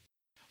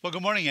Well,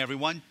 good morning,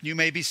 everyone. You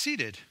may be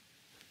seated.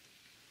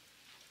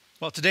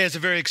 Well, today is a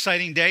very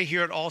exciting day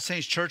here at All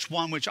Saints Church,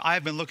 one which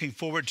I've been looking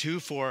forward to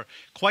for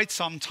quite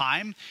some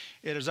time.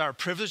 It is our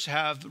privilege to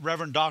have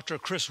Reverend Dr.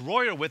 Chris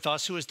Royer with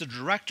us, who is the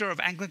Director of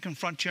Anglican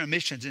Frontier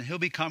Missions, and he'll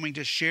be coming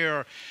to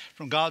share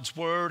from God's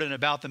Word and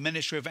about the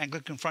ministry of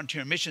Anglican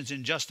Frontier Missions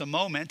in just a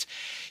moment.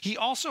 He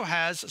also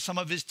has some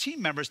of his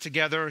team members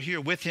together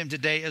here with him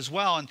today as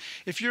well. And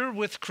if you're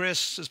with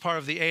Chris as part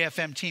of the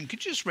AFM team,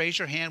 could you just raise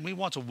your hand? We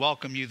want to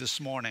welcome you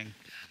this morning.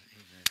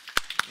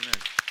 Amen.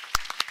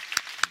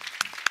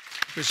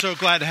 We're so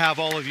glad to have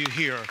all of you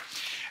here.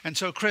 And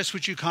so, Chris,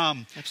 would you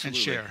come and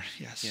share?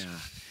 Yes.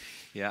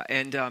 Yeah.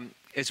 And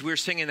as we're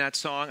singing that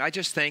song, I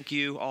just thank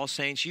you, All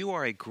Saints. You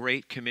are a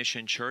great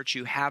commission church.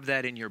 You have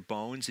that in your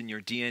bones, in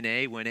your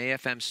DNA. When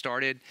AFM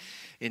started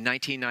in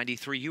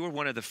 1993, you were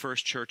one of the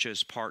first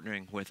churches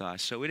partnering with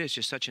us. So it is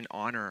just such an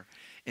honor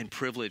and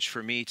privilege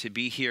for me to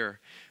be here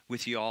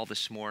with you all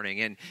this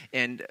morning.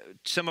 And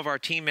some of our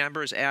team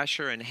members,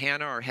 Asher and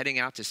Hannah, are heading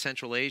out to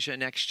Central Asia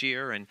next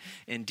year, and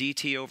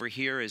DT over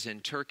here is in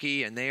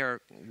Turkey, and they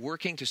are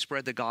working to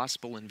spread the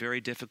gospel in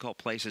very difficult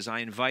places. I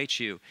invite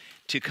you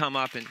to come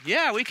up and,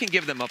 we can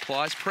give them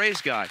applause.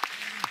 Praise God.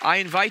 I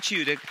invite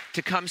you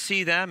to come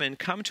see them and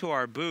come to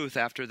our booth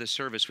after the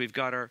service. We've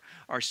got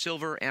our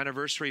silver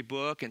anniversary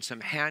book and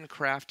some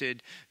handcrafted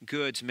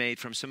goods made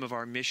from some of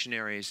our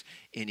missionaries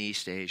in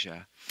East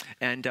Asia.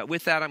 And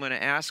with that, I'm going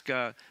to ask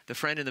the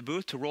friend in the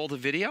booth to roll the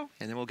video,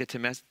 and then we'll get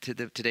to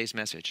today's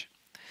message.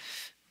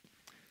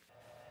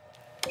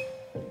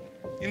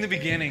 In the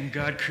beginning,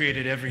 God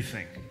created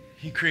everything.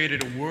 He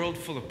created a world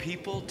full of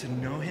people to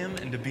know Him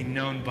and to be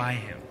known by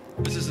Him.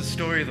 This is the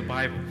story of the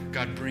Bible,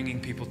 God bringing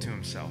people to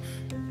Himself.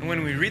 And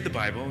when we read the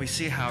Bible, we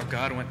see how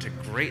God went to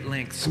great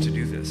lengths to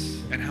do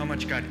this, and how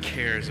much God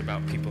cares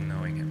about people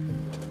knowing Him.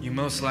 You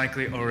most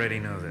likely already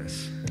know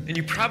this. And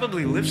you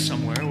probably live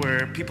somewhere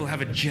where people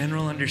have a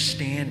general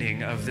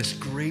understanding of this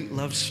great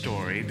love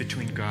story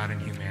between God and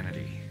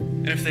humanity.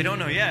 And if they don't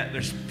know yet,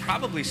 there's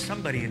probably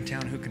somebody in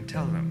town who can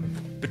tell them.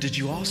 But did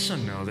you also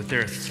know that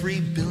there are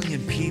 3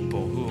 billion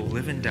people who will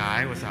live and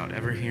die without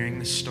ever hearing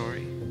this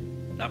story?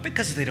 Not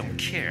because they don't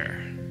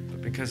care,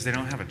 but because they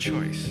don't have a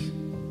choice.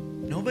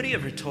 Nobody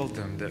ever told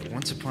them that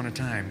once upon a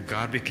time,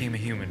 God became a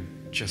human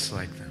just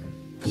like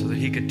them, so that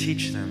He could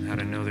teach them how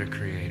to know their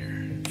Creator.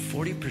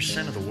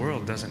 40% of the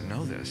world doesn't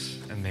know this,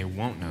 and they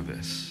won't know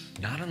this.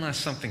 Not unless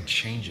something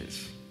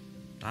changes.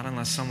 Not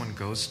unless someone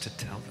goes to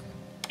tell them.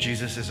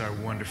 Jesus is our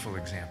wonderful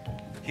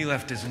example. He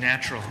left His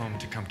natural home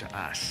to come to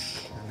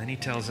us, and then He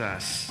tells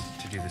us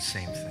to do the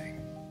same thing.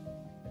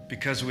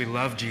 Because we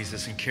love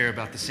Jesus and care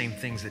about the same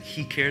things that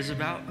He cares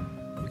about,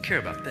 we care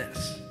about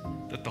this: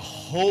 that the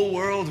whole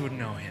world would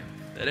know Him,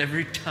 that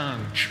every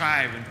tongue,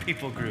 tribe, and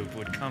people group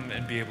would come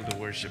and be able to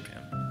worship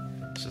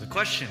Him. So the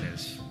question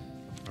is,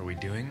 are we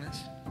doing this?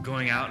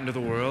 Going out into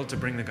the world to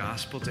bring the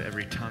gospel to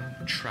every tongue,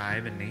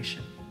 tribe, and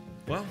nation?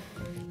 Well,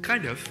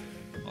 kind of.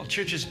 While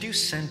churches do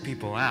send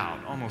people out,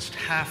 almost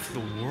half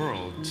the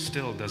world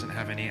still doesn't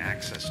have any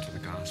access to the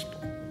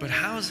gospel. But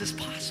how is this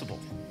possible?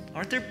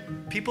 Aren't there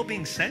people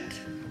being sent?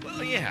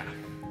 Well, yeah.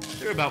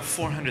 There are about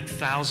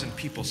 400,000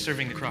 people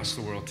serving across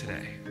the world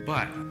today.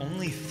 But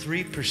only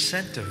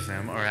 3% of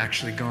them are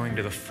actually going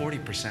to the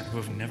 40% who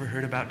have never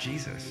heard about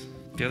Jesus.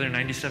 The other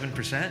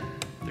 97%,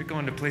 they're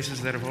going to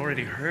places that have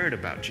already heard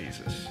about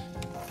Jesus.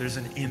 There's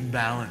an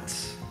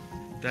imbalance.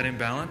 That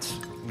imbalance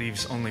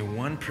leaves only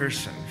one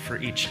person for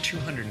each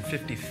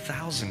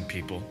 250,000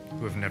 people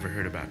who have never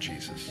heard about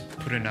Jesus.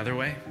 Put another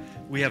way,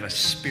 we have a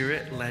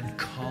Spirit-led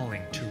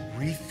calling to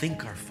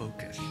rethink our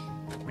focus.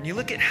 When you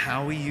look at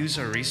how we use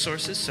our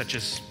resources, such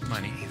as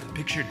money, the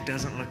picture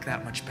doesn't look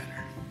that much better.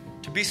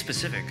 To be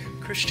specific,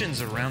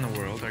 Christians around the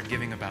world are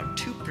giving about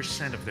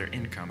 2% of their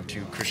income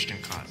to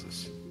Christian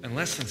causes. And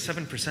less than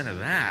 7% of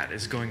that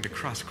is going to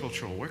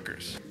cross-cultural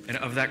workers. And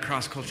of that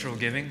cross-cultural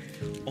giving,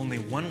 only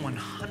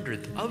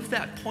 1/100th of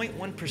that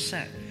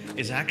 0.1%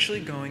 is actually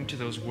going to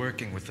those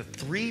working with the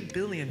 3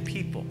 billion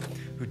people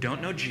who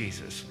don't know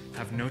Jesus,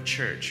 have no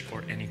church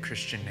or any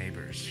Christian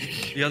neighbors.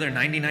 The other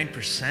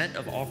 99%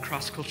 of all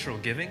cross-cultural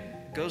giving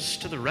goes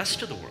to the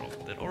rest of the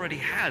world that already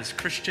has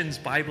Christians,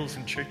 Bibles,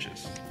 and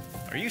churches.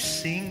 Are you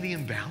seeing the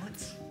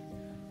imbalance?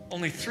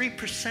 Only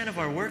 3% of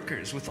our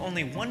workers with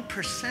only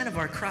 1% of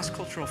our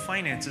cross-cultural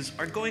finances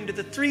are going to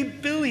the 3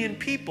 billion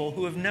people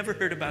who have never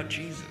heard about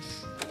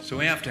Jesus. So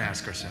we have to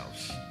ask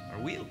ourselves, are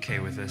we okay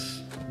with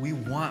this? We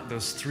want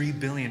those 3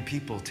 billion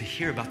people to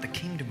hear about the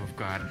kingdom of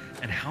God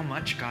and how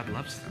much God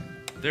loves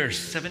them. There are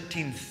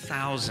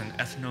 17,000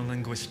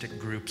 ethno-linguistic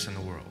groups in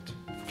the world.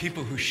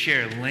 People who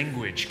share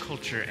language,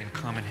 culture, and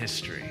common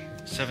history.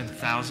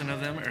 7,000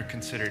 of them are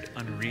considered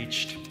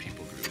unreached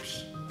people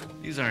groups.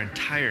 These are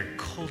entire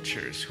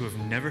cultures who have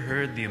never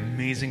heard the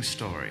amazing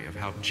story of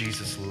how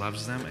Jesus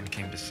loves them and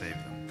came to save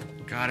them.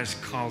 God has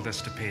called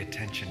us to pay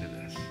attention to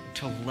this,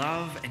 to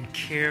love and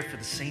care for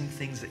the same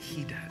things that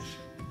He does.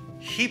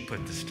 He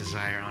put this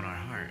desire on our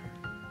heart,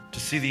 to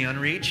see the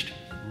unreached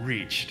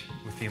reached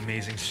with the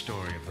amazing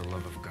story of the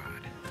love of God.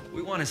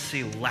 We want to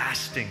see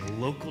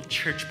lasting local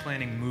church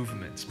planting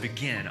movements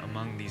begin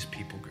among these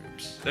people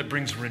groups that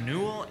brings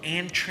renewal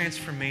and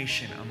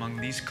transformation among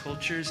these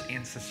cultures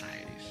and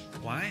societies.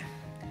 Why?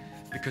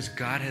 Because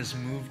God has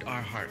moved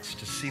our hearts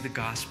to see the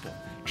gospel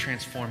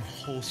transform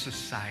whole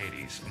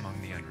societies among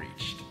the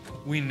unreached.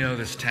 We know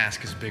this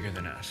task is bigger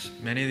than us.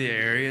 Many of the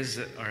areas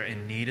that are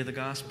in need of the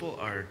gospel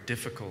are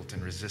difficult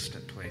and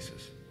resistant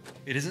places.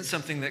 It isn't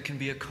something that can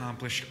be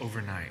accomplished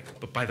overnight,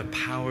 but by the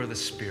power of the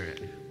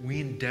Spirit, we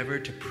endeavor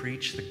to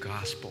preach the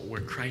gospel where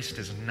Christ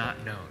is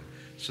not known,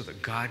 so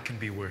that God can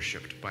be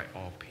worshiped by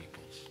all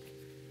peoples.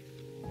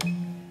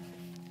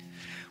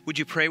 Would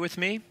you pray with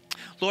me?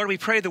 Lord, we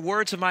pray the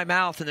words of my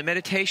mouth and the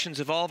meditations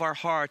of all of our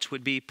hearts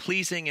would be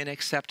pleasing and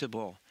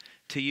acceptable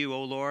to you,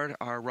 O Lord,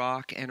 our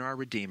rock and our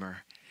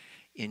Redeemer.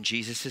 In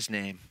Jesus'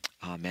 name,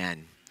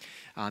 amen.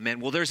 Amen.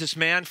 Well, there's this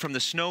man from the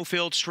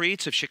snow-filled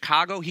streets of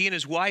Chicago. He and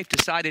his wife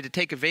decided to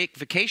take a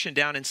vacation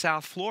down in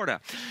South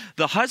Florida.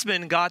 The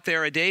husband got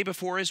there a day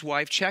before his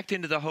wife, checked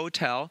into the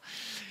hotel.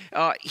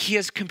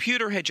 His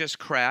computer had just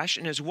crashed,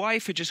 and his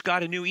wife had just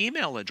got a new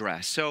email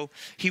address. So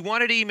he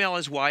wanted to email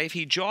his wife.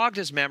 He jogged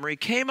his memory,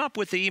 came up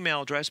with the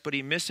email address, but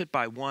he missed it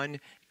by one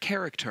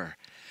character.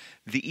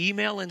 The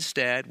email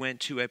instead went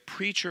to a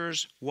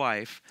preacher's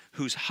wife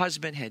whose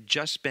husband had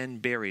just been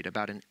buried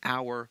about an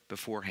hour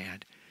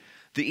beforehand.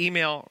 The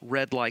email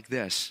read like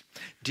this: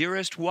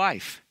 "Dearest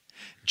wife,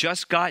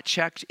 just got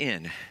checked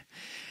in.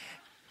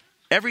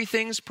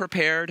 Everything's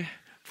prepared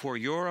for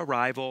your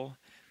arrival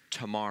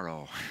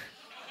tomorrow.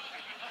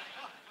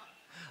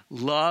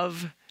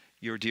 Love,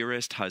 your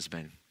dearest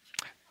husband.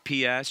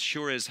 P.S.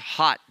 Sure is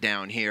hot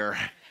down here."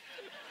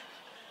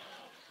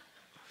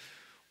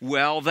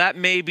 Well, that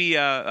may be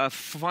a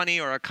funny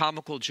or a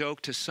comical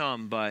joke to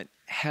some, but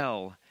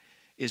hell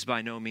is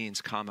by no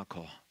means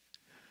comical.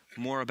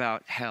 More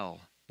about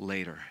hell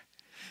later.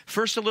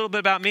 First, a little bit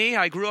about me.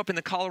 I grew up in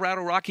the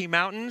Colorado Rocky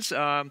Mountains,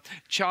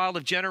 child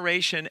of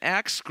Generation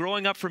X.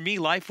 Growing up for me,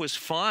 life was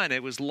fun.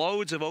 It was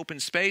loads of open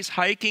space,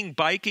 hiking,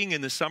 biking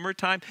in the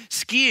summertime,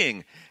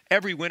 skiing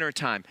every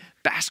wintertime,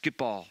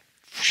 basketball,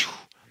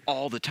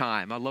 all the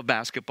time. I love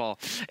basketball.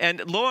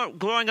 And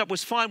growing up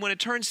was fun. When it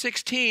turned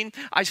 16,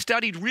 I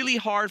studied really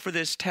hard for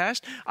this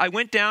test. I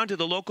went down to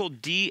the local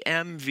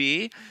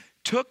DMV,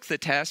 took the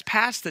test,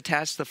 passed the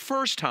test the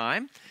first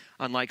time,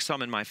 unlike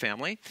some in my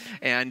family.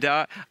 And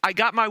I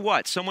got my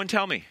what? Someone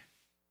tell me.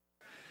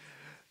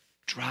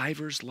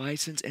 Driver's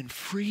license and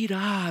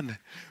freedom.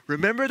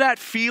 Remember that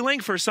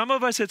feeling? For some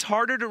of us, it's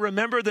harder to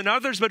remember than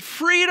others, but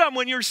freedom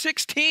when you're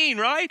 16,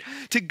 right?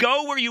 To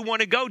go where you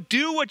want to go,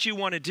 do what you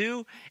want to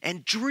do,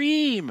 and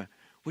dream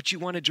what you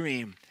want to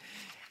dream.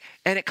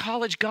 And at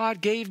college, God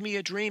gave me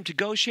a dream to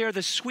go share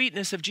the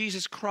sweetness of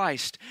Jesus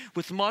Christ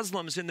with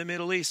Muslims in the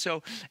Middle East.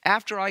 So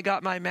after I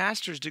got my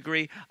master's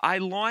degree, I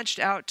launched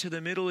out to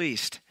the Middle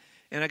East,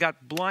 and I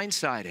got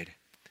blindsided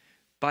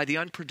by the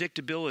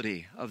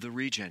unpredictability of the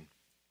region.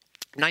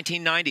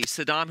 1990,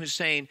 Saddam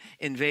Hussein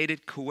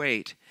invaded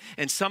Kuwait.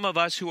 And some of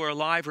us who are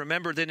alive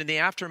remember that in the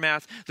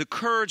aftermath, the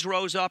Kurds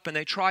rose up and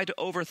they tried to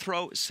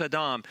overthrow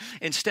Saddam.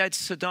 Instead,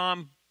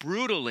 Saddam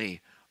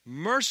brutally,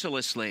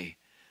 mercilessly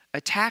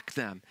attacked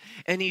them.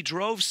 And he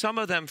drove some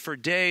of them for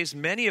days,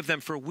 many of them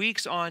for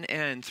weeks on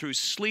end, through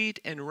sleet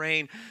and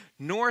rain,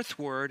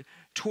 northward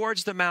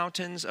towards the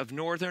mountains of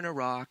northern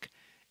Iraq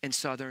and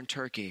southern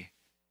Turkey.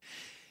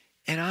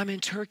 And I'm in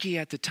Turkey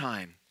at the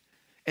time.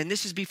 And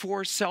this is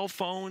before cell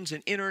phones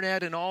and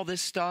internet and all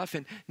this stuff.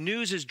 And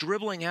news is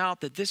dribbling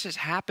out that this has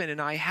happened. And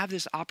I have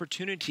this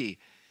opportunity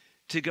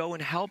to go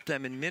and help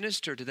them and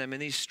minister to them.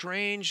 And this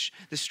strange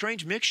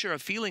mixture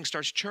of feelings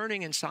starts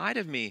churning inside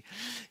of me.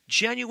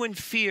 Genuine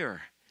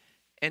fear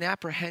and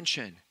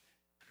apprehension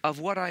of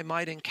what I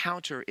might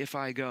encounter if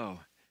I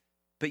go.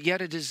 But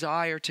yet a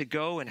desire to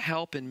go and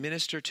help and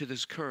minister to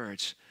those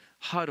Kurds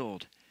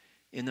huddled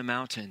in the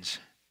mountains.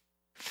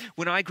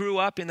 When I grew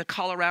up in the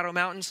Colorado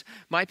mountains,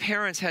 my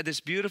parents had this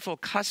beautiful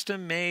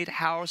custom-made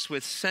house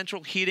with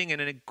central heating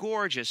and a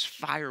gorgeous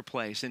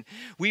fireplace, and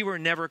we were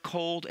never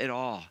cold at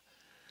all.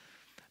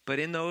 But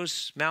in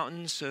those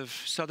mountains of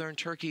southern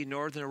Turkey,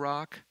 northern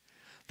Iraq,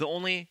 the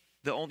only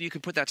you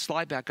can put that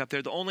slide back up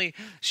there, the only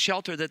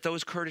shelter that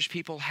those Kurdish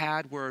people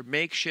had were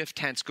makeshift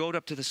tents. Go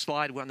up to the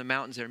slide on the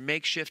mountains there,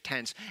 makeshift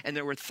tents, and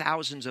there were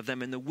thousands of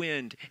them, and the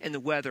wind and the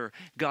weather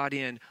got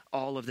in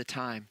all of the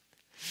time.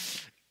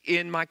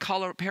 In my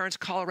parents'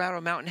 Colorado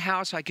mountain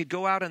house, I could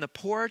go out on the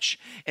porch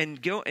and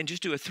go and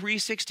just do a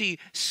 360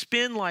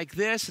 spin like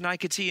this, and I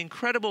could see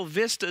incredible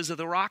vistas of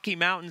the Rocky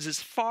Mountains as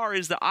far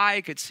as the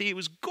eye could see. It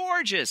was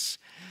gorgeous.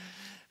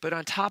 But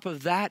on top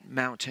of that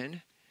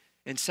mountain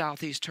in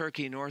southeast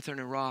Turkey, northern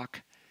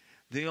Iraq,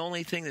 the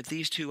only thing that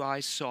these two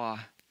eyes saw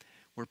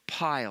were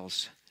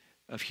piles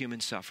of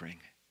human suffering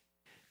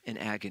and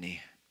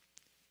agony.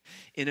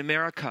 In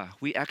America,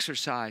 we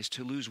exercise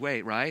to lose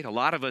weight, right? A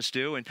lot of us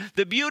do. And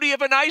the beauty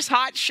of a nice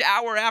hot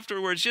shower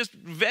afterwards, just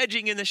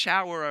vegging in the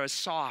shower, or a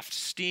soft,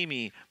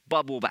 steamy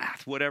bubble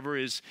bath,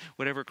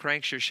 whatever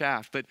cranks your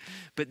shaft. But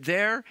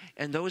there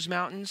in those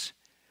mountains,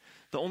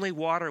 The only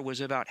water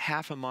was about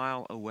half a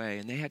mile away,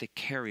 and they had to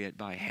carry it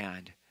by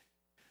hand.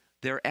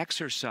 Their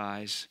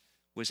exercise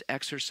was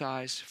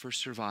exercise for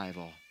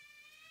survival.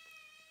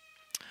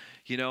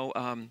 You know,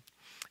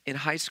 in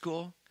high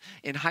school,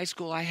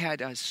 I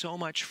had so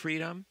much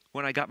freedom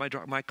when I got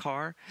my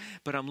car,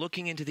 but I'm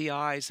looking into the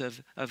eyes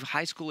of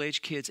high school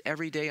age kids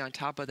every day on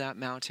top of that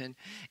mountain,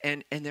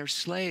 and they're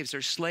slaves.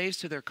 They're slaves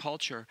to their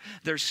culture.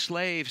 They're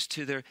slaves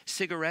to their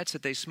cigarettes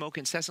that they smoke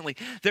incessantly.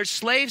 They're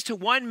slaves to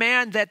one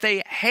man that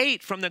they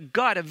hate from the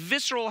gut, a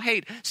visceral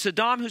hate,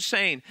 Saddam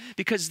Hussein,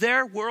 because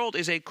their world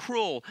is a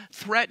cruel,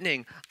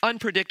 threatening,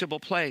 unpredictable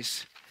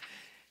place.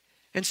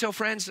 And so,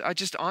 friends, I'm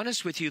just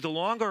honest with you, the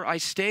longer I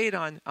stayed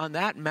on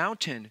that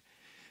mountain,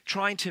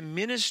 trying to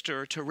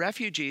minister to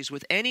refugees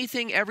with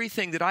anything,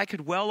 everything that I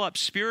could well up,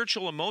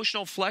 spiritual,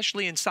 emotional,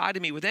 fleshly inside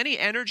of me, with any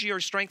energy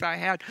or strength I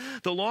had,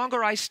 the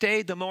longer I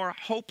stayed, the more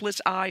hopeless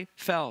I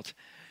felt.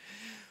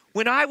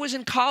 When I was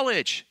in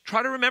college,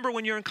 try to remember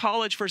when you're in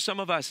college for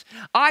some of us,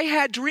 I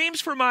had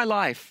dreams for my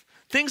life,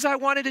 things I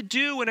wanted to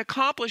do and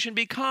accomplish and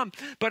become,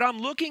 but I'm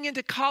looking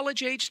into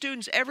college-age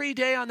students every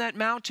day on that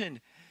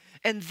mountain,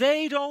 and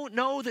they don't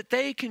know that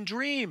they can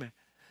dream.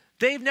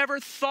 They've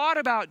never thought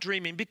about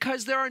dreaming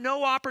because there are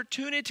no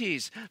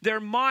opportunities. They're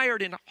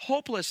mired in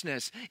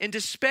hopelessness, in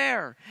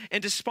despair,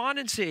 in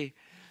despondency.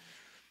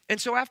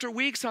 And so after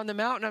weeks on the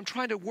mountain, I'm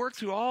trying to work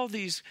through all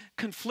these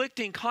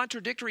conflicting,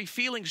 contradictory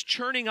feelings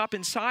churning up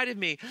inside of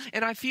me.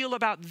 And I feel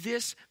about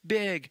this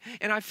big.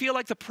 And I feel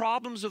like the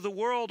problems of the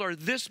world are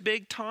this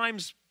big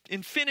times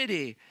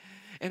infinity.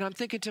 And I'm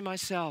thinking to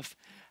myself,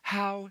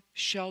 how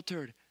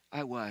sheltered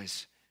I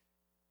was.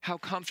 How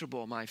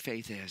comfortable my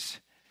faith is.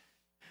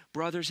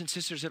 Brothers and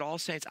sisters at All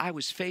Saints, I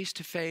was face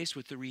to face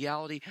with the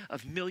reality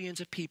of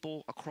millions of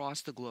people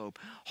across the globe.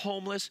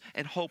 Homeless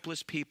and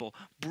hopeless people.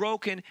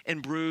 Broken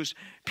and bruised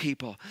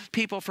people.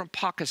 People from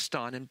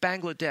Pakistan and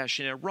Bangladesh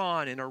and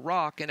Iran and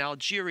Iraq and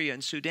Algeria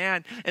and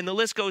Sudan. And the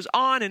list goes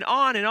on and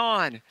on and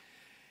on.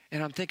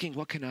 And I'm thinking,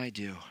 what can I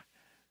do?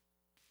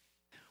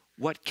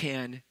 What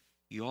can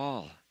you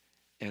all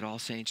at All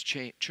Saints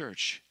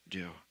Church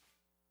do?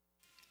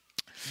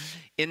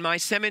 In my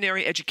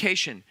seminary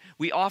education,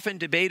 we often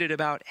debated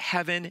about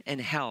heaven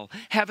and hell.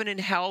 Heaven and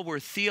hell were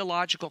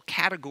theological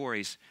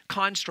categories,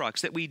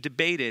 constructs that we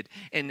debated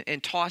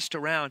and tossed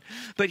around.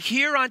 But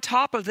here on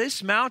top of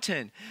this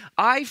mountain,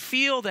 I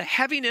feel the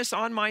heaviness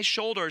on my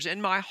shoulders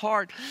and my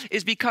heart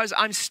is because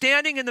I'm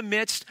standing in the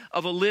midst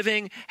of a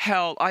living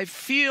hell. I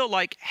feel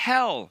like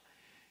hell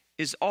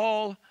is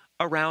all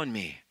around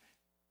me,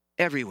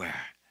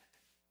 everywhere.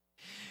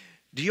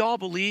 Do you all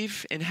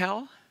believe in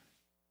hell?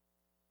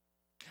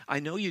 I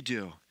know you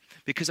do,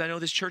 because I know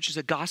this church is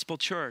a gospel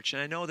church,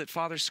 and I know that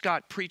Father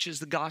Scott preaches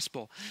the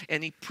gospel,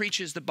 and he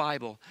preaches the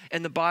Bible,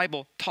 and the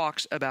Bible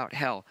talks about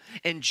hell,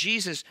 and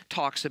Jesus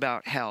talks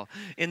about hell.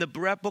 In the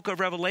book of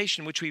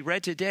Revelation, which we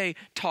read today,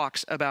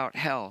 talks about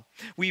hell.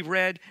 We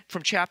read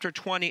from chapter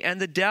 20,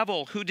 and the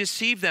devil who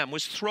deceived them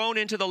was thrown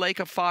into the lake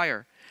of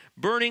fire,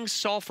 burning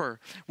sulfur,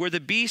 where the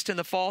beast and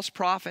the false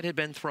prophet had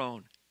been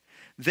thrown.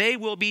 They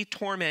will be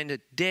tormented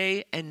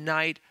day and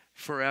night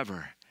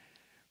forever.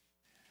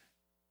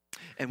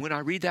 And when I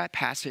read that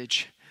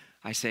passage,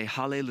 I say,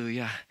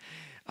 hallelujah,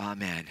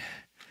 amen.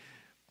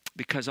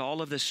 Because all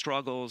of the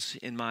struggles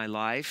in my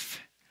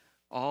life,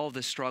 all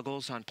the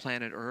struggles on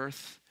planet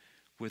Earth,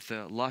 with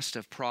the lust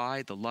of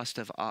pride, the lust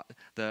of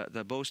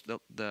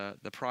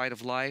the pride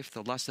of life,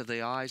 the lust of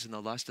the eyes, and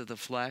the lust of the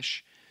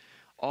flesh,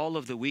 all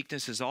of the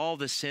weaknesses, all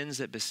the sins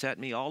that beset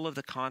me, all of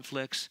the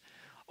conflicts,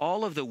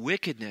 all of the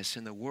wickedness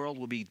in the world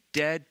will be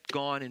dead,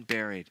 gone, and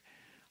buried.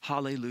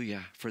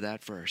 Hallelujah for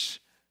that verse.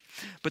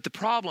 But the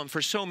problem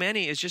for so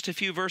many is just a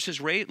few verses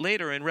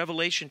later in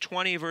Revelation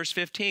 20, verse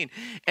 15.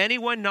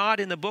 Anyone not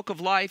in the book of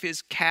life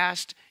is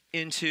cast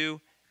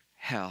into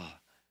hell.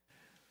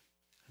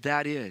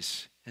 That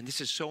is, and this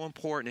is so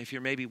important if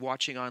you're maybe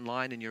watching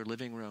online in your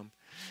living room.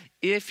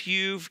 If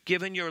you've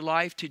given your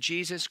life to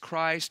Jesus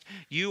Christ,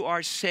 you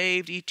are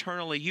saved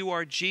eternally. You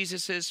are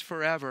Jesus's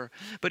forever.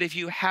 But if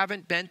you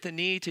haven't bent the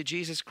knee to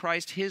Jesus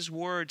Christ, his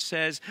word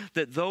says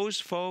that those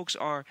folks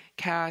are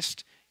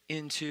cast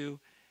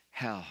into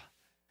hell.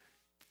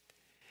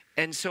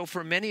 And so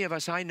for many of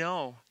us, I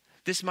know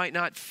this might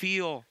not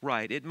feel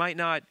right. It might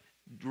not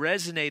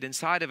resonate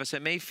inside of us.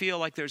 It may feel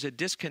like there's a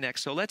disconnect.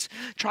 So let's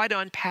try to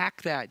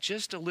unpack that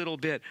just a little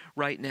bit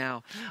right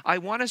now. I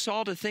want us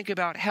all to think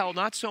about hell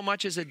not so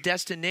much as a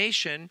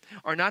destination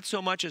or not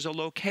so much as a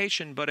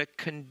location, but a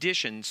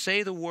condition.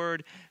 Say the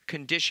word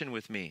condition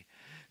with me.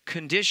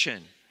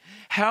 Condition.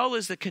 Hell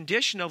is the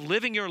condition of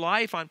living your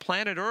life on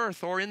planet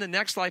Earth or in the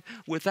next life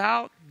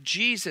without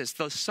Jesus,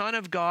 the Son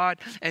of God,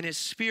 and his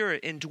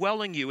Spirit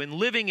indwelling you and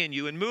living in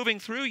you and moving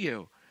through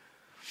you.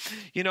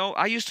 You know,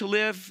 I used to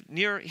live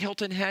near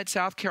Hilton Head,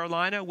 South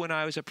Carolina, when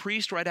I was a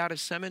priest right out of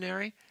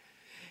seminary.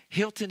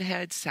 Hilton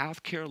Head,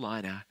 South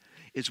Carolina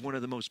is one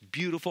of the most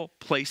beautiful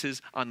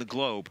places on the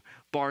globe,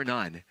 bar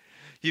none.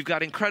 You've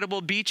got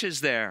incredible beaches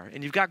there,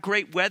 and you've got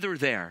great weather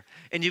there,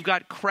 and you've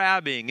got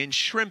crabbing and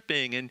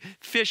shrimping and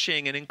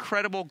fishing and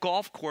incredible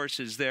golf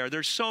courses there.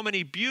 There's so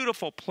many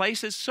beautiful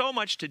places, so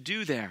much to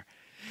do there.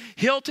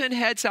 Hilton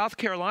Head, South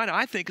Carolina,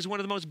 I think, is one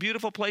of the most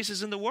beautiful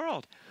places in the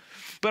world.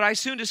 But I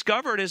soon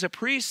discovered as a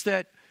priest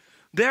that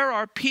there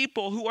are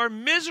people who are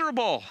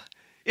miserable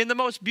in the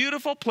most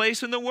beautiful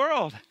place in the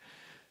world,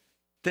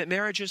 that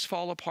marriages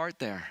fall apart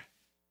there,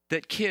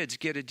 that kids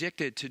get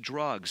addicted to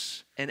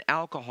drugs and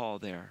alcohol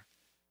there,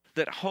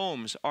 that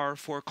homes are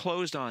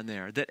foreclosed on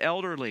there, that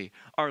elderly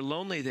are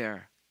lonely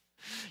there.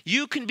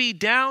 You can be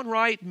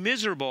downright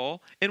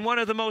miserable in one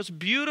of the most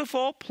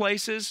beautiful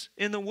places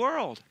in the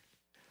world.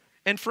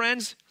 And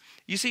friends,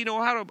 you see,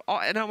 know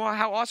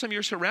how awesome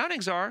your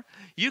surroundings are.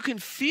 You can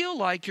feel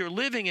like you're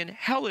living in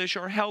hellish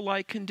or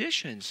hell-like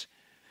conditions.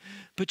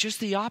 But just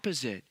the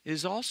opposite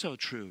is also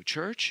true,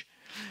 church.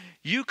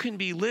 You can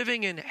be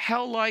living in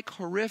hell-like,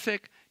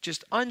 horrific,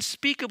 just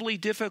unspeakably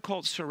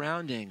difficult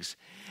surroundings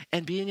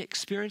and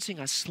experiencing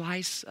a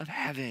slice of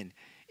heaven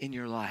in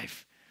your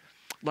life.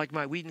 Like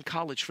my Wheaton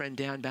College friend,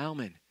 Dan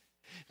Bauman.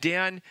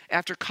 Dan,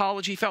 after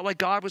college, he felt like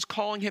God was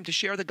calling him to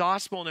share the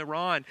gospel in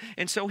Iran.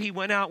 And so he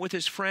went out with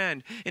his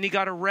friend, and he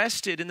got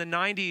arrested in the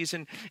 90s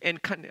and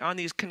on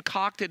these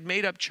concocted,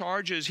 made-up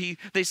charges.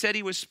 They said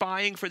he was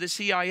spying for the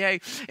CIA,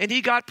 and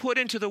he got put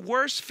into the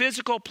worst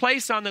physical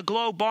place on the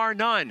globe, bar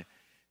none.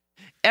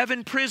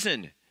 Evin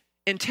Prison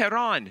in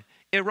Tehran,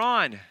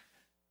 Iran,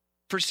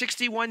 for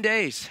 61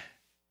 days.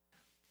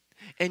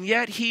 And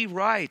yet he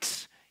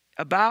writes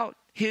about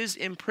his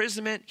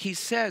imprisonment. He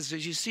says,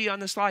 as you see on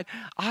the slide,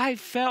 I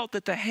felt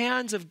that the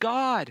hands of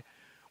God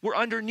were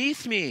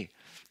underneath me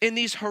in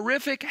these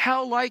horrific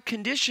hell-like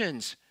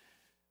conditions.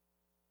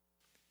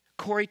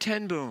 Corrie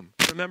ten Boom,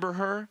 remember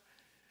her?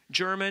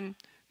 German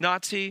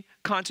Nazi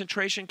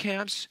concentration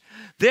camps.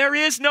 There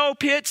is no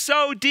pit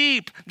so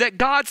deep that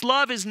God's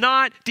love is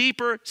not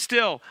deeper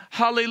still.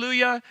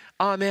 Hallelujah.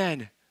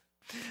 Amen.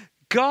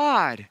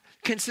 God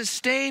can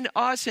sustain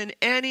us in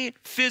any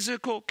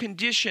physical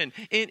condition,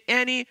 in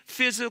any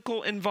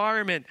physical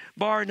environment,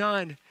 bar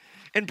none.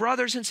 And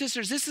brothers and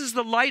sisters, this is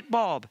the light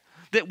bulb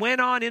that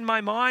went on in my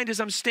mind as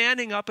I'm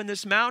standing up in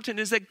this mountain,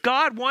 is that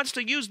God wants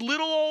to use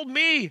little old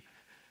me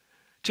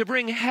to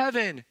bring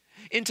heaven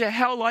into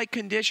hell-like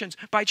conditions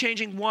by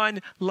changing one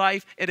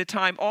life at a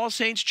time. All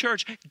Saints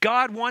Church,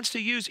 God wants to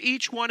use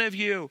each one of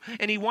you,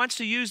 and he wants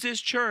to use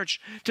this church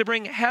to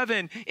bring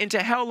heaven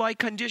into hell-like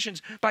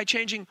conditions by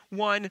changing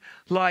one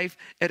life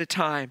at a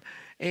time.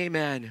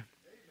 Amen.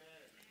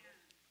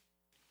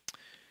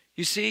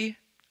 You see,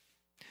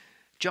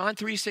 John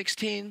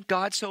 3:16,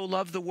 God so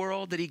loved the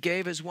world that he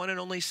gave his one and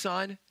only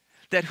Son,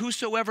 that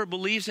whosoever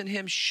believes in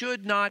him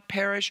should not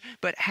perish,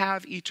 but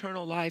have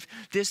eternal life.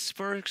 This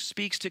verse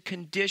speaks to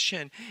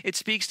condition. It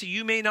speaks to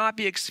you may not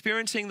be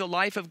experiencing the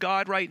life of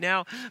God right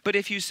now, but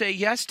if you say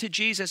yes to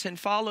Jesus and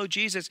follow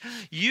Jesus,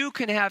 you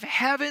can have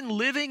heaven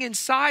living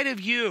inside of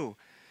you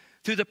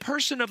through the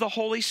person of the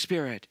Holy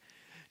Spirit,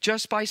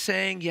 just by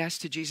saying yes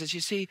to Jesus.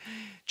 You see,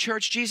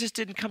 church, Jesus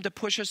didn't come to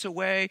push us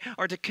away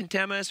or to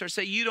condemn us or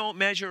say, you don't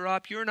measure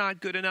up, you're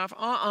not good enough.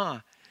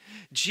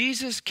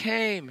 Jesus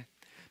came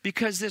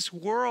because this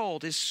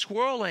world is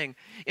swirling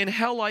in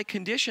hell-like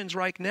conditions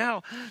right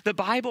now. The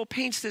Bible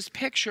paints this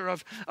picture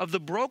of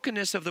the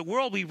brokenness of the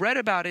world. We read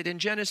about it in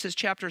Genesis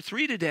chapter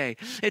 3 today.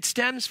 It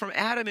stems from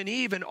Adam and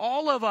Eve, and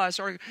all of us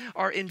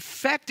are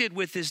infected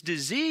with this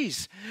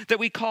disease that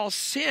we call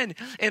sin.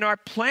 And our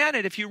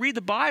planet, if you read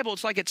the Bible,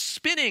 it's like it's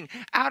spinning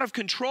out of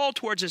control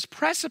towards this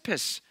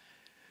precipice.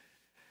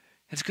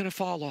 It's going to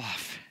fall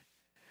off.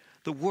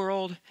 The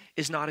world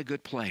is not a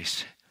good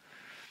place.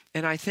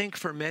 And I think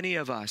for many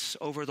of us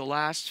over the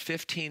last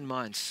 15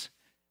 months,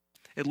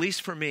 at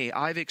least for me,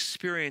 I've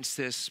experienced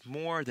this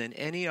more than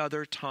any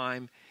other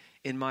time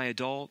in my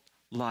adult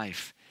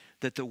life,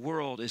 that the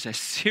world is a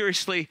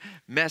seriously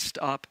messed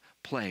up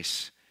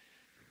place.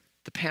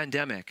 The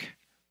pandemic,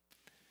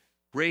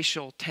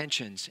 racial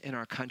tensions in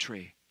our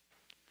country,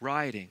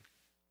 rioting,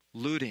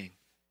 looting.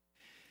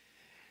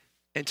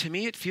 And to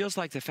me, it feels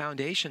like the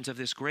foundations of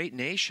this great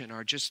nation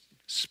are just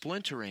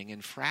splintering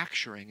and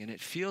fracturing, and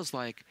it feels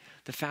like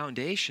the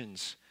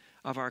foundations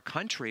of our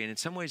country and in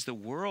some ways the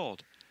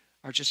world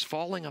are just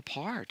falling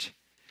apart.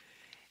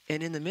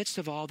 And in the midst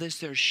of all this,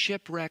 there's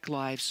shipwrecked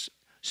lives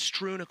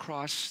strewn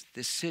across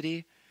this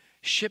city,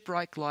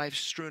 shipwrecked lives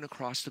strewn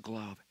across the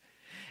globe.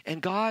 And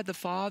God the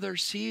Father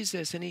sees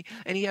this, and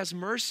he has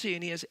mercy,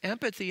 and he has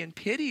empathy and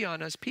pity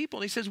on us people.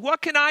 And he says,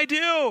 what can I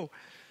do?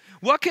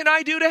 What can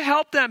I do to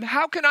help them?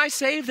 How can I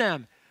save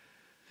them?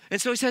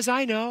 And so he says,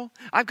 I know.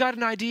 I've got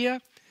an idea.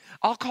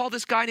 I'll call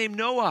this guy named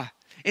Noah,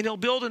 and he'll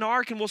build an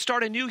ark, and we'll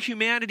start a new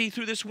humanity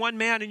through this one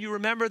man. And you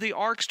remember the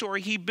ark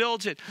story. He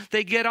builds it.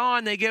 They get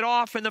on, they get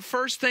off, and the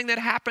first thing that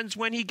happens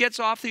when he gets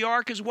off the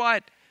ark is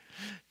what?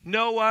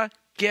 Noah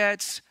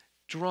gets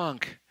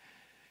drunk.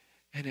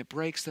 And it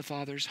breaks the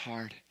father's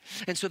heart.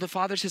 And so the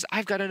father says,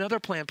 I've got another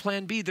plan,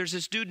 plan B. There's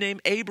this dude named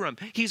Abram.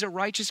 He's a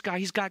righteous guy.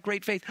 He's got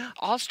great faith.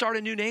 I'll start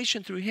a new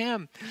nation through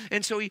him.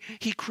 And so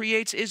he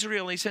creates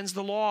Israel. He sends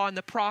the law and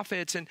the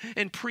prophets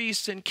and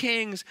priests and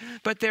kings.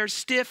 But they're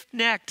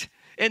stiff-necked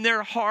and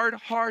they're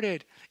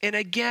hard-hearted. And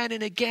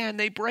again,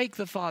 they break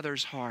the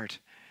father's heart.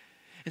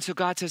 And so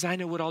God says, I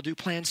know what I'll do.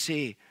 Plan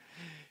C.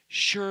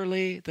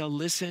 Surely they'll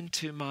listen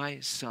to my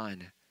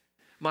son,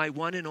 my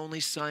one and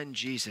only son,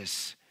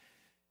 Jesus.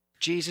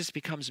 Jesus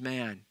becomes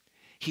man.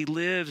 He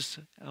lives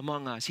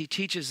among us. He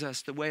teaches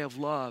us the way of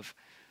love,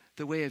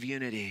 the way of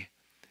unity.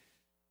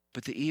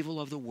 But the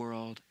evil of the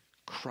world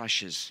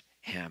crushes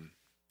him.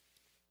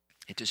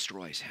 It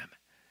destroys him.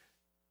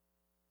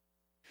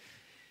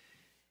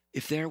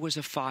 If there was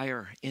a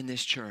fire in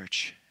this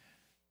church,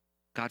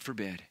 God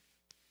forbid,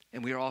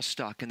 and we were all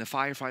stuck, and the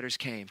firefighters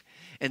came,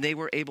 and they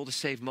were able to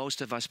save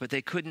most of us, but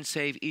they couldn't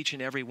save each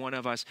and every one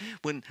of us.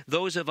 When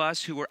those of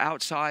us who were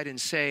outside and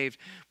saved,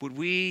 would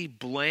we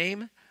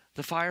blame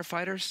the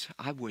firefighters?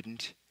 I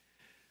wouldn't.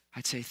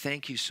 I'd say,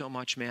 thank you so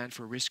much, man,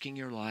 for risking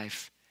your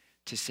life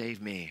to save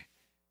me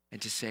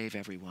and to save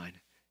everyone.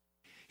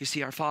 You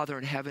see, our Father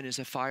in heaven is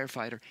a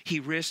firefighter. He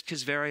risked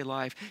his very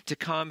life to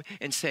come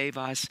and save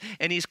us.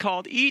 And he's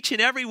called each and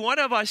every one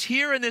of us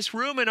here in this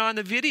room and on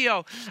the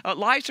video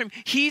live stream.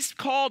 He's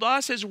called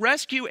us as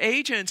rescue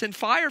agents and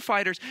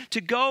firefighters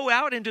to go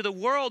out into the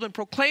world and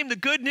proclaim the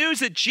good news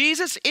that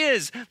Jesus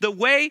is the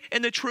way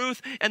and the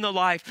truth and the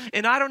life.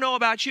 And I don't know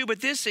about you, but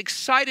this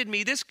excited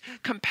me. This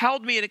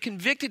compelled me and it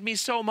convicted me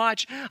so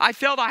much. I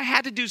felt I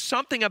had to do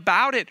something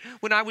about it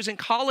when I was in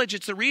college.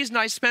 It's the reason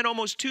I spent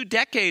almost 2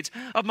 decades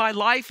of my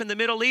life in the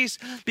Middle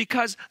East,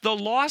 because the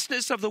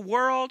lostness of the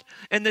world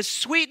and the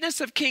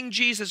sweetness of King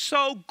Jesus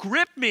so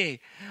gripped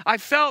me. I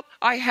felt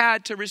I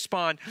had to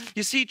respond.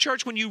 You see,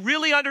 church, when you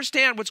really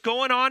understand what's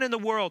going on in the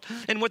world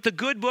and what the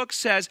good book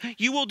says,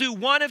 you will do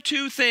one of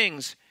 2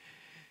 things.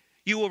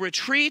 You will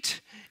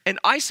retreat and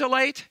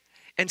isolate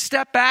and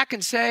step back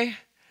and say,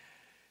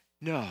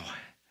 no,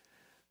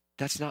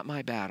 that's not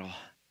my battle.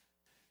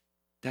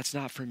 That's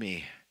not for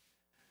me.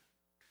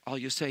 Or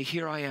you'll say,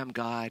 here I am,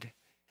 God.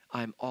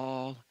 I'm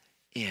all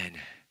in.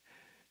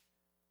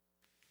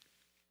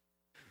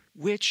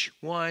 Which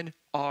one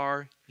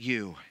are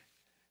you?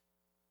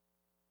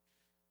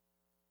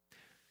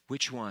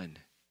 Which one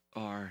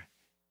are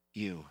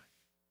you?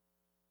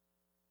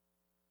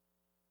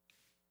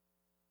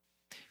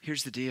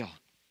 Here's the deal.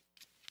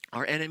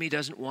 Our enemy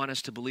doesn't want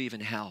us to believe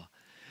in hell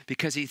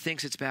because he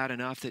thinks it's bad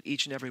enough that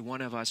each and every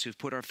one of us who've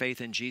put our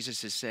faith in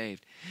Jesus is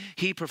saved.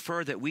 He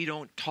preferred that we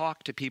don't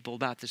talk to people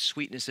about the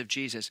sweetness of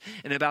Jesus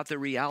and about the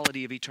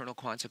reality of eternal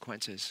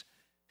consequences.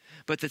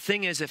 But the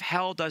thing is, if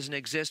hell doesn't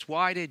exist,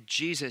 why did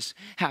Jesus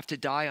have to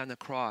die on the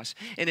cross?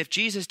 And if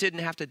Jesus didn't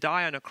have to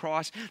die on a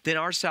cross, then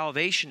our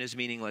salvation is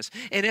meaningless.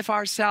 And if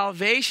our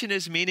salvation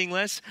is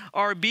meaningless,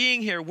 our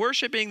being here,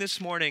 worshiping this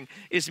morning,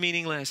 is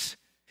meaningless.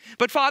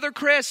 But Father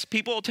Chris,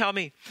 people will tell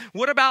me,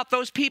 what about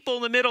those people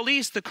in the Middle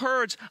East, the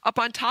Kurds, up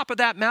on top of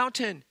that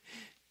mountain?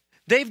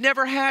 They've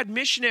never had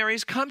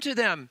missionaries come to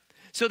them.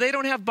 So they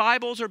don't have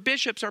Bibles or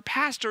bishops or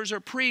pastors or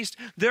priests.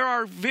 There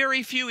are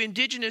very few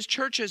indigenous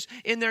churches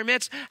in their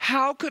midst.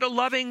 How could a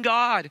loving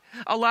God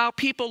allow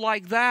people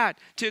like that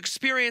to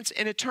experience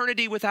an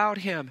eternity without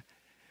him?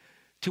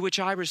 To which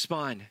I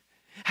respond,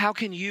 how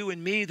can you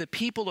and me, the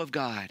people of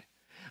God,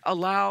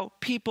 allow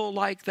people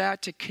like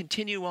that to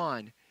continue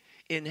on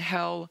in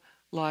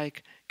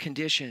hell-like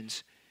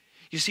conditions?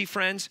 You see,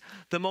 friends,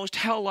 the most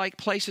hell-like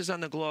places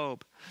on the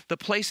globe, the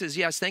places,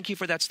 yes, thank you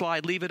for that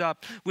slide, leave it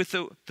up, with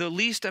the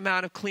least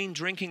amount of clean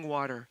drinking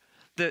water,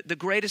 the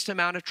greatest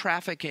amount of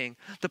trafficking,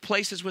 the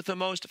places with the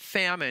most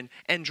famine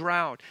and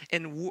drought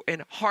and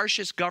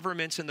harshest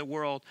governments in the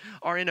world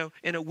are in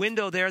a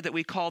window there that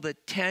we call the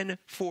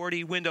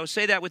 1040 window.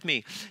 Say that with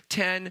me,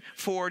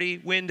 1040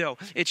 window.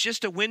 It's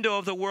just a window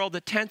of the world,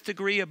 the 10th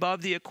degree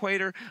above the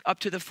equator up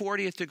to the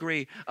 40th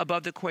degree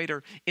above the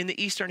equator in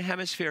the Eastern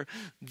Hemisphere.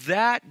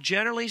 That,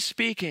 generally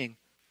speaking,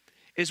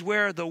 is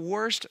where the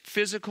worst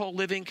physical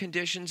living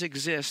conditions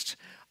exist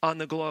on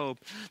the globe.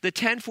 The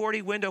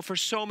 1040 window for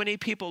so many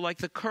people like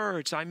the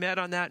Kurds I met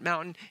on that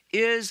mountain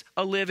is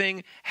a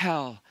living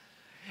hell.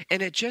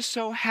 And it just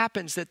so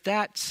happens that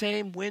that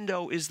same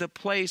window is the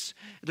place,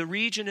 the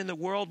region in the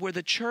world where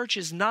the church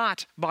is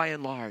not, by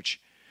and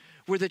large,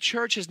 where the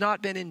church has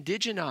not been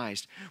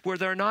indigenized, where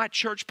there are not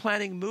church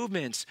planting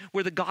movements,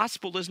 where the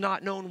gospel is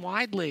not known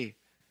widely.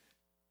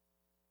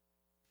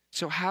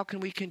 So how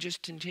can we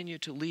just continue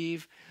to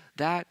leave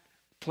that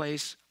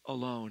place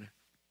alone?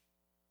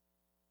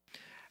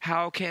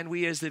 How can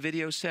we, as the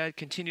video said,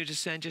 continue to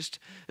send just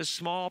a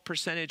small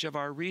percentage of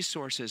our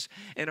resources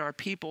and our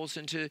peoples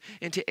into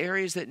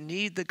areas that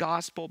need the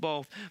gospel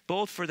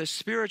both for the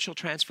spiritual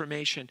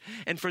transformation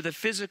and for the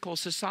physical,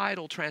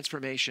 societal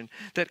transformation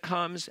that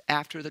comes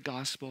after the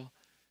gospel?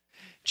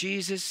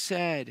 Jesus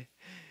said,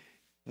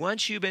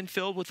 once you've been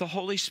filled with the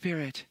Holy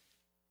Spirit,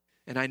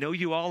 and I know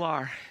you all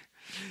are,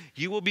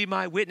 you will be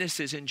my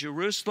witnesses in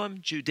Jerusalem,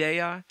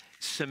 Judea,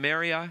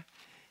 Samaria,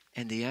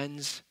 and the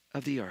ends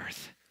of the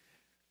earth.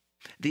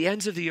 The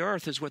ends of the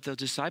earth is what the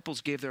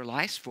disciples gave their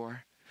lives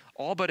for.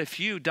 All but a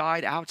few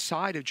died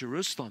outside of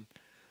Jerusalem.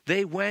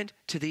 They went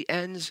to the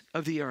ends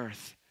of the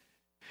earth.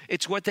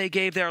 It's what they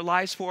gave their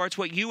lives for. It's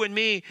what you and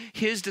me,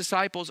 his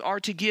disciples, are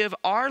to give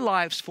our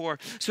lives for.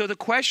 So the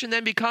question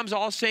then becomes,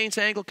 All Saints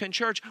Anglican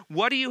Church,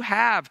 what do you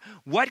have?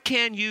 What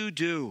can you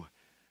do?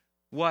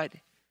 What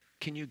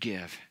can you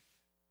give?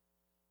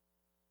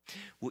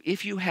 Well,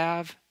 if you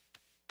have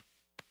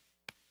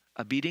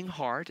a beating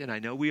heart, and I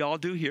know we all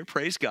do here,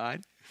 praise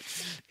God.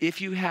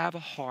 If you have a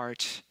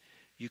heart,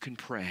 you can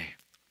pray.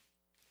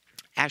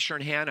 Asher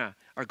and Hannah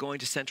are going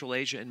to Central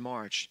Asia in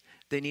March.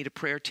 They need a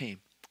prayer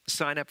team.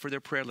 Sign up for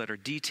their prayer letter.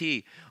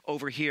 DT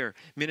over here,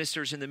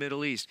 ministers in the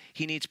Middle East.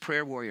 He needs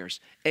prayer warriors.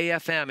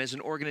 AFM as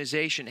an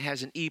organization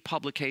has an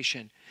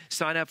e-publication.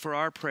 Sign up for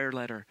our prayer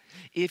letter.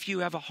 If you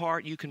have a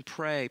heart, you can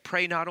pray.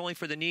 Pray not only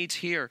for the needs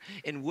here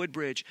in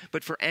Woodbridge,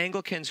 but for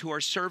Anglicans who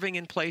are serving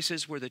in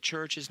places where the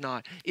church is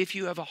not. If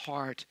you have a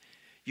heart,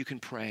 you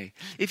can pray.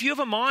 If you have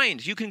a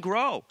mind, you can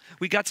grow.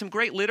 We got some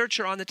great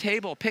literature on the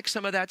table. Pick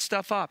some of that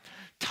stuff up.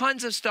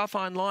 Tons of stuff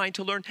online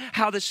to learn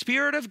how the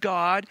Spirit of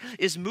God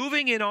is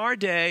moving in our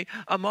day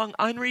among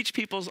unreached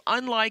peoples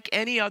unlike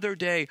any other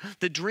day.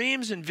 The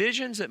dreams and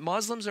visions that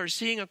Muslims are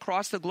seeing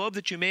across the globe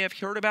that you may have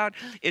heard about,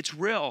 it's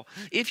real.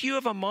 If you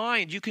have a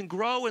mind, you can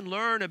grow and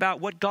learn about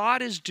what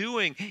God is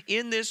doing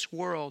in this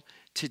world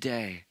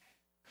today.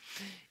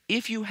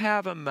 If you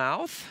have a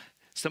mouth,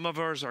 some of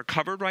ours are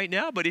covered right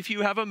now, but if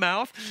you have a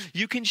mouth,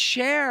 you can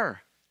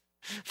share.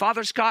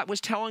 Father Scott was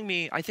telling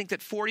me, I think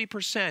that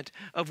 40%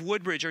 of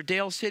Woodbridge or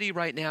Dale City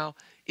right now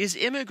is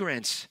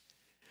immigrants.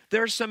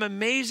 There are some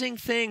amazing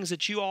things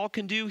that you all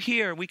can do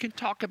here. We can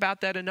talk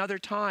about that another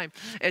time.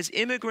 As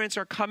immigrants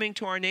are coming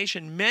to our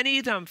nation, many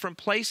of them from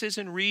places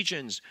and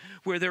regions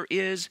where there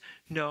is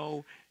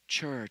no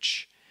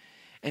church.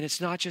 And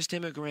it's not just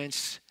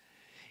immigrants.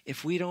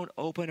 If we don't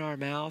open our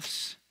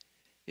mouths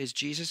as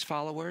Jesus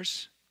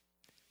followers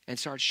and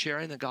start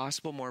sharing the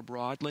gospel more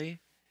broadly,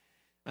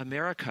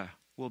 America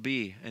will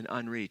be an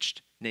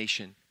unreached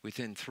nation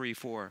within 3,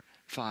 4,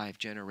 5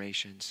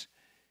 generations.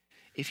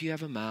 If you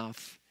have a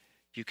mouth,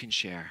 you can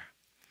share.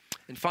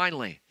 And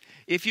finally,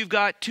 if you've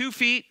got 2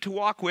 feet to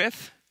walk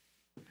with,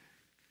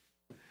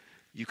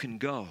 you can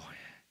go.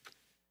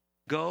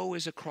 Go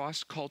as a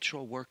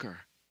cross-cultural worker.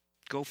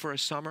 Go for a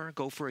summer,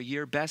 go for a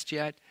year, best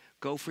yet,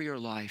 go for your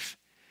life.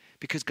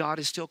 Because God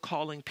is still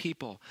calling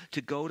people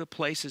to go to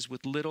places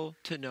with little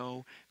to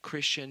no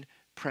Christian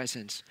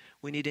presence.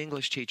 We need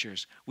English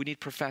teachers. We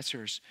need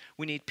professors.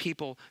 We need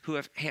people who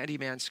have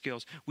handyman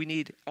skills. We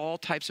need all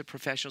types of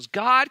professionals.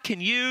 God can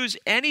use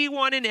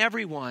anyone and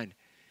everyone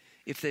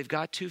if they've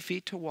got 2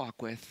 feet to walk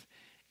with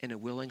and a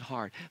willing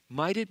heart.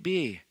 Might it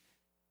be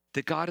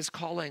that God is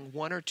calling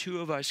 1 or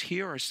 2 of us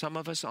here or some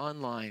of us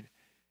online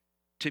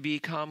to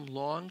become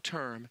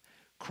long-term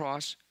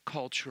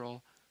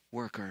cross-cultural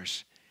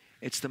workers?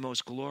 It's the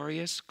most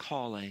glorious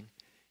calling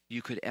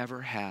you could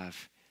ever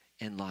have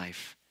in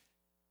life.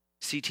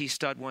 C.T.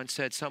 Studd once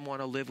said, some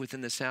want to live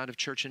within the sound of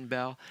church and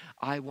bell.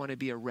 I want to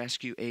be a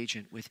rescue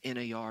agent within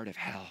a yard of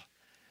hell.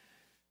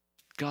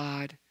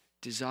 God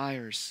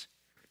desires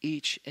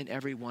each and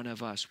every one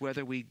of us,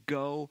 whether we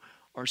go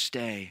or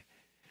stay,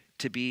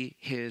 to be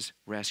his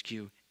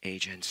rescue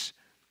agents.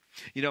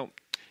 You know,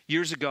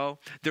 years ago,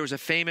 there was a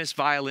famous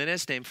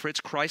violinist named Fritz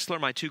Kreisler.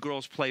 My 2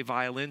 girls play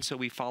violin, so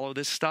we follow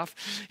this stuff.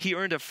 He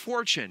earned a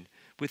fortune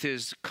with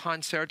his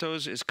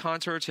concertos, his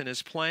concerts, and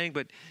his playing,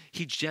 but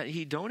he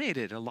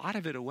donated a lot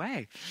of it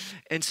away.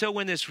 And so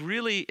when this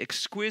really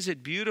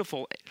exquisite,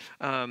 beautiful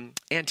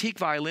antique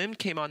violin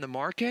came on the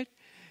market,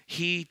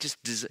 he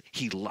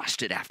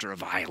lusted after a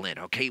violin,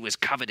 okay? He was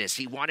covetous.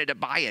 He wanted to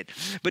buy it,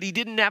 but he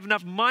didn't have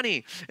enough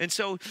money. And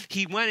so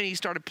he went and he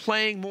started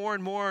playing more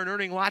and more and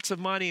earning lots of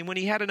money. And when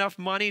he had enough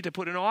money to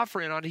put an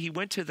offering on it, he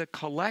went to the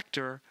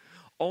collector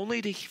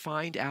only to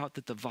find out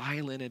that the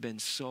violin had been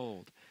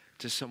sold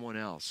to someone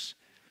else.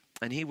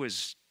 And he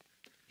was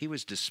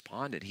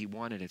despondent. He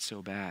wanted it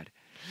so bad.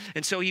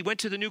 And so he went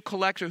to the new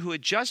collector who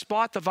had just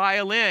bought the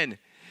violin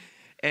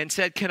and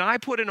said, can I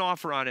put an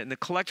offer on it? And the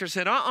collector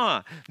said,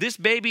 this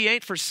baby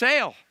ain't for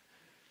sale.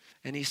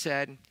 And he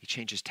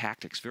changed his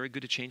tactics. Very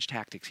good to change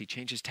tactics. He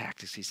changed his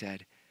tactics. He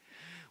said,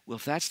 well,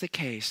 if that's the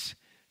case,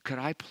 could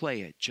I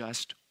play it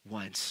just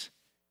once?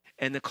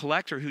 And the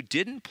collector, who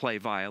didn't play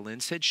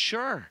violin, said,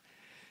 sure.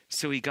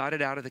 So he got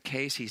it out of the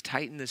case. He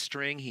tightened the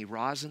string. He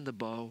rosined the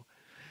bow.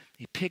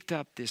 He picked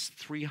up this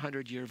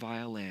 300-year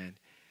violin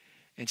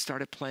and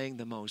started playing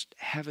the most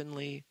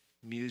heavenly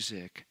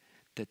music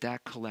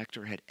that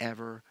collector had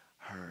ever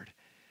heard.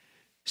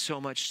 So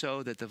much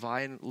so that the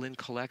violin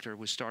collector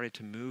was started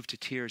to move to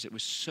tears. It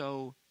was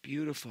so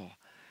beautiful.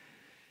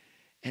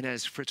 And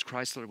as Fritz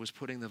Kreisler was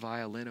putting the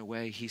violin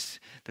away,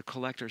 the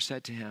collector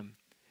said to him,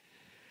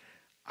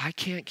 I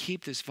can't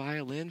keep this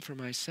violin for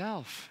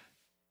myself.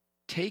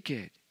 Take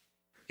it.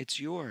 It's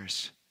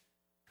yours.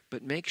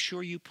 But make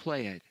sure you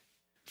play it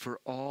for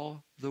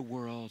all the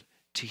world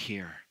to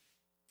hear.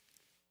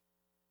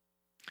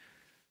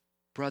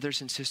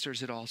 Brothers and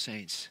sisters at All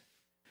Saints,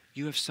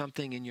 You have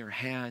something in your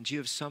hands. You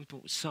have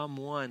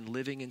someone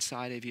living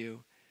inside of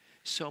you,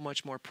 so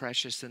much more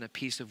precious than a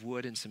piece of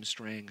wood and some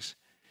strings.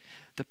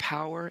 The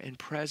power and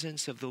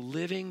presence of the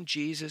living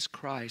Jesus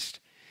Christ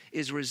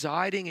is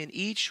residing in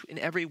each and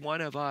every one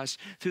of us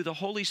through the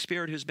Holy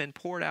Spirit who's been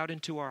poured out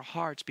into our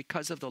hearts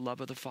because of the love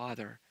of the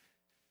Father.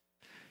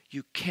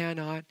 You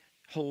cannot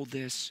hold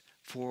this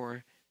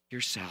for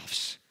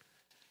yourselves.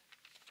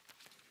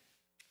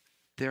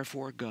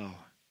 Therefore, go.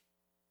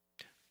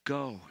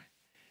 Go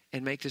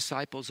and make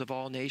disciples of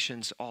all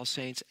nations, All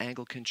Saints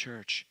Anglican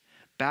Church,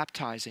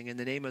 baptizing in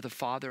the name of the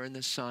Father and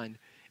the Son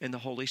and the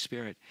Holy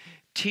Spirit,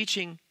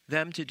 teaching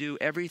them to do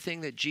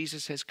everything that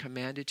Jesus has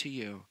commanded to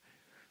you.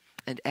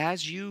 And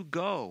as you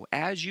go,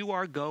 as you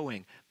are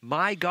going,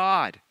 my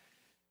God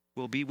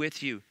will be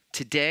with you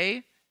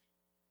today,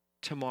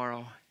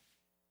 tomorrow,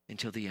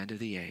 until the end of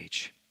the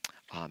age.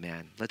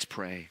 Amen. Let's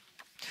pray.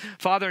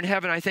 Father in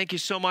heaven, I thank you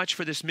so much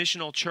for this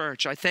missional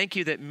church. I thank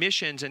you that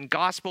missions and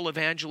gospel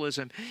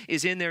evangelism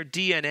is in their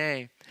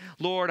DNA.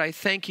 Lord, I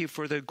thank you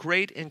for the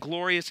great and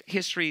glorious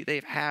history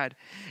they've had.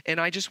 And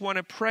I just want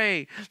to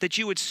pray that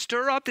you would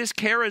stir up this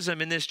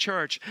charism in this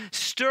church,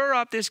 stir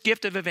up this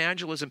gift of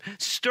evangelism,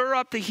 stir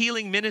up the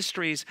healing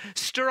ministries,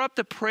 stir up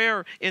the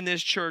prayer in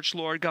this church,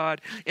 Lord God,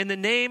 in the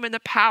name and the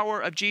power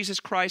of Jesus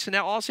Christ. And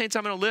now, All Saints,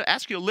 I'm going to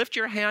ask you to lift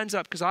your hands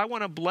up because I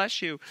want to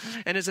bless you.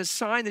 And as a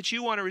sign that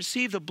you want to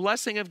receive the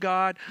blessing of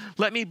God,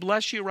 let me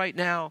bless you right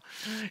now.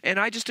 And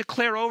I just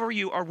declare over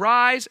you,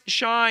 arise,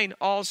 shine,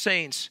 All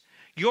Saints.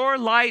 Your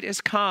light has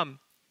come.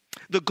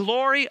 The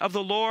glory of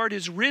the Lord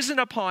is risen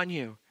upon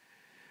you.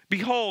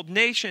 Behold,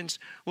 nations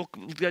will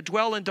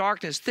dwell in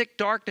darkness. Thick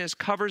darkness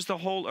covers the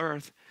whole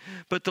earth.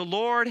 But the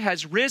Lord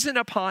has risen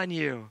upon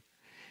you.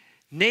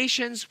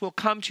 Nations will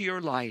come to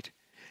your light.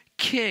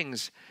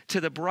 Kings to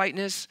the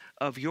brightness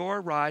of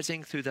your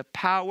rising through the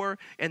power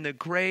and the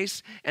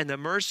grace and the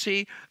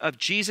mercy of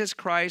Jesus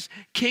Christ,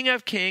 King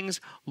of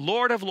kings,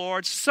 Lord of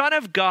lords, Son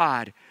of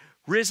God,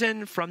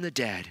 risen from the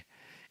dead.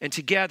 And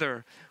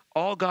together,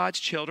 all God's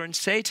children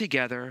say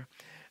together,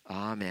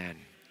 Amen.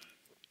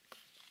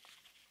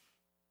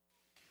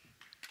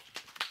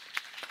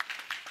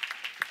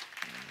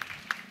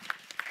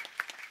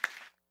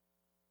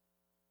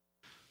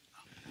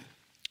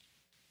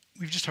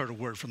 We've just heard a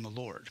word from the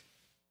Lord.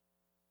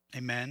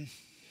 Amen?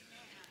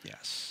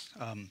 Yes.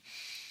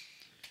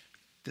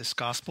 This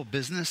gospel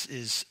business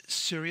is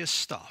serious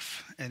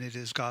stuff, and it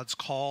is God's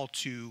call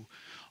to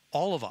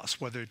all of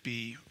us, whether it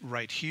be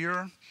right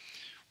here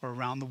or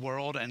around the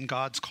world, and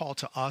God's call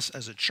to us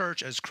as a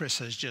church, as Chris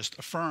has just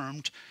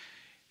affirmed.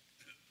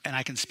 And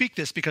I can speak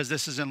this because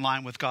this is in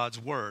line with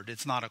God's word.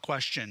 It's not a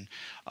question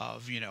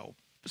of,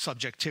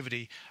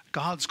 subjectivity.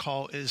 God's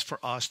call is for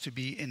us to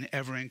be in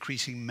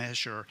ever-increasing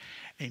measure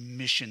a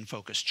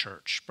mission-focused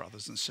church,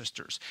 brothers and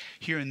sisters,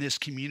 here in this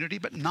community,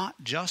 but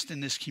not just in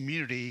this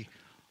community,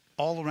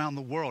 all around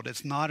the world.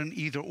 It's not an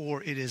either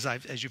or. It is,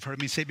 as you've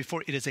heard me say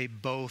before, it is a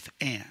both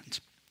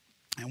and.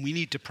 And we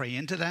need to pray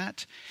into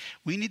that.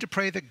 We need to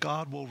pray that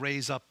God will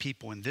raise up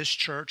people in this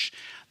church,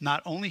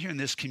 not only here in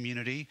this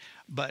community,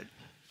 but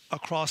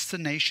across the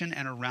nation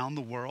and around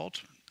the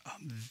world.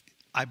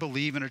 I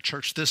believe in a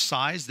church this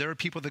size, there are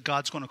people that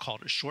God's going to call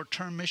to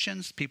short-term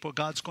missions, people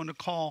God's going to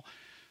call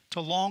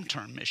to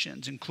long-term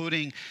missions,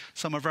 including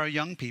some of our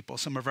young people,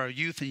 some of our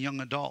youth and young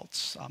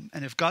adults.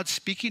 And if God's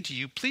speaking to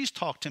you, please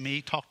talk to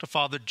me, talk to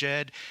Father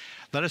Jed.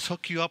 Let us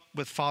hook you up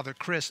with Father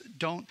Chris.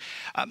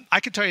 I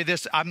can tell you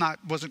this,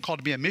 wasn't called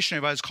to be a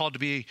missionary, but I was called to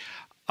be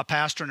a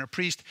pastor and a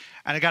priest.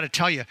 And I got to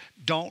tell you,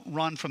 don't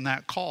run from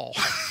that call.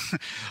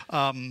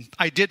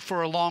 I did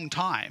for a long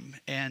time,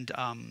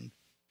 and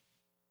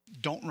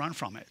don't run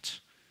from it.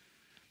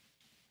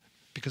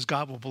 Because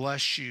God will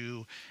bless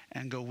you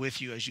and go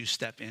with you as you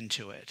step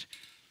into it.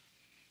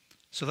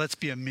 So let's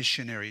be a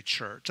missionary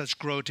church. Let's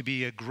grow to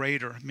be a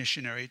greater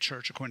missionary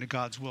church according to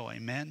God's will.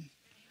 Amen?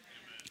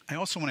 I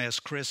also want to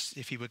ask Chris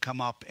if he would come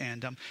up,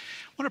 and I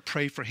want to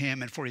pray for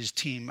him and for his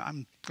team.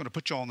 I'm going to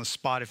put you all on the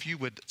spot. If you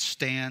would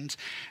stand,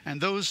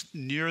 and those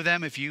near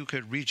them, if you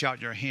could reach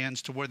out your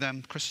hands toward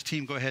them. Chris's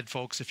team, go ahead,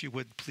 folks, if you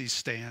would please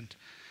stand.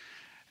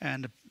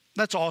 And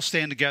let's all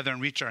stand together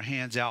and reach our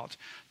hands out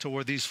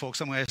toward these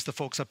folks. I'm going to ask the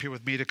folks up here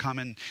with me to come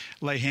and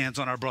lay hands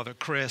on our brother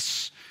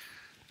Chris.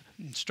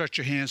 And stretch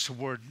your hands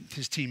toward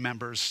his team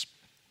members.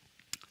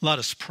 Let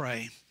us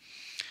pray.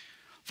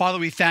 Father,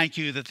 we thank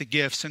you that the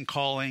gifts and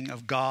calling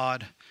of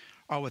God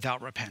are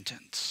without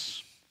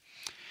repentance.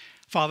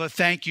 Father,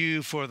 thank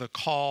you for the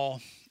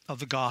call of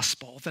the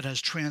gospel that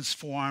has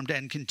transformed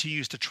and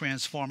continues to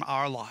transform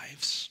our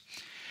lives.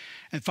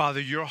 And Father,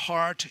 your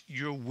heart,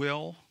 your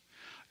will,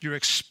 your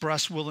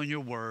express will in your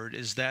word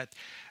is that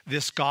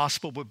this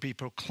gospel would be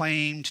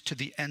proclaimed to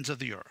the ends of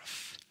the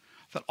earth,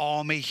 that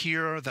all may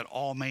hear, that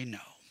all may know.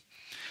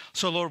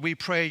 So, Lord, we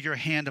pray your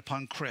hand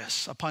upon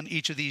Chris, upon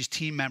each of these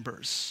team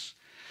members,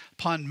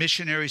 upon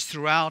missionaries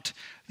throughout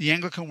the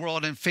Anglican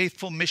world and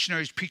faithful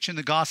missionaries preaching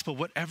the gospel,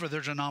 whatever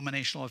their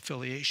denominational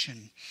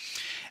affiliation.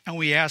 And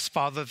we ask,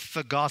 Father, that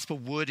the gospel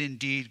would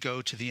indeed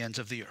go to the ends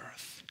of the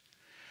earth.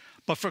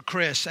 But for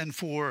Chris and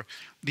for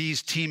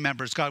these team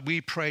members, God,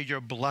 we pray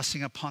your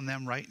blessing upon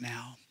them right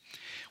now.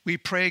 We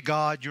pray,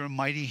 God, your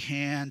mighty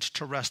hand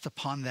to rest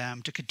upon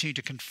them, to continue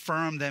to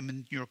confirm them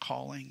in your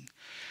calling.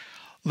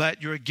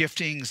 Let your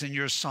giftings and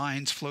your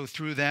signs flow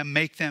through them.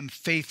 Make them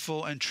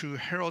faithful and true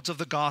heralds of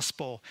the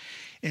gospel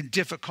in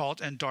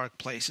difficult and dark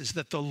places,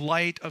 that the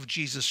light of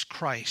Jesus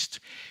Christ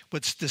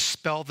would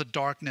dispel the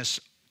darkness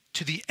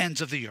to the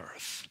ends of the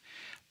earth.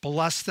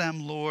 Bless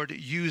them, Lord.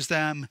 Use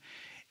them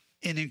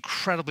in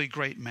incredibly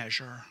great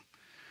measure.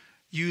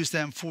 Use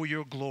them for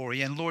your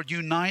glory. And Lord,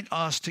 unite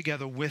us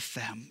together with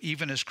them,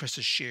 even as Chris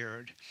has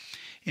shared,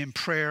 in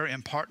prayer,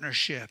 in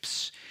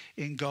partnerships,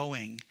 in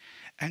going.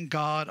 And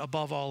God,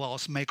 above all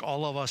else, make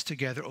all of us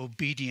together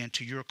obedient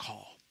to your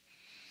call,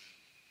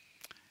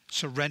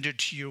 surrendered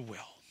to your will.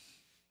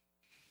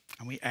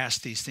 And we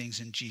ask these things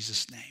in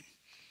Jesus' name.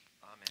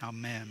 Amen.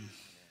 Amen.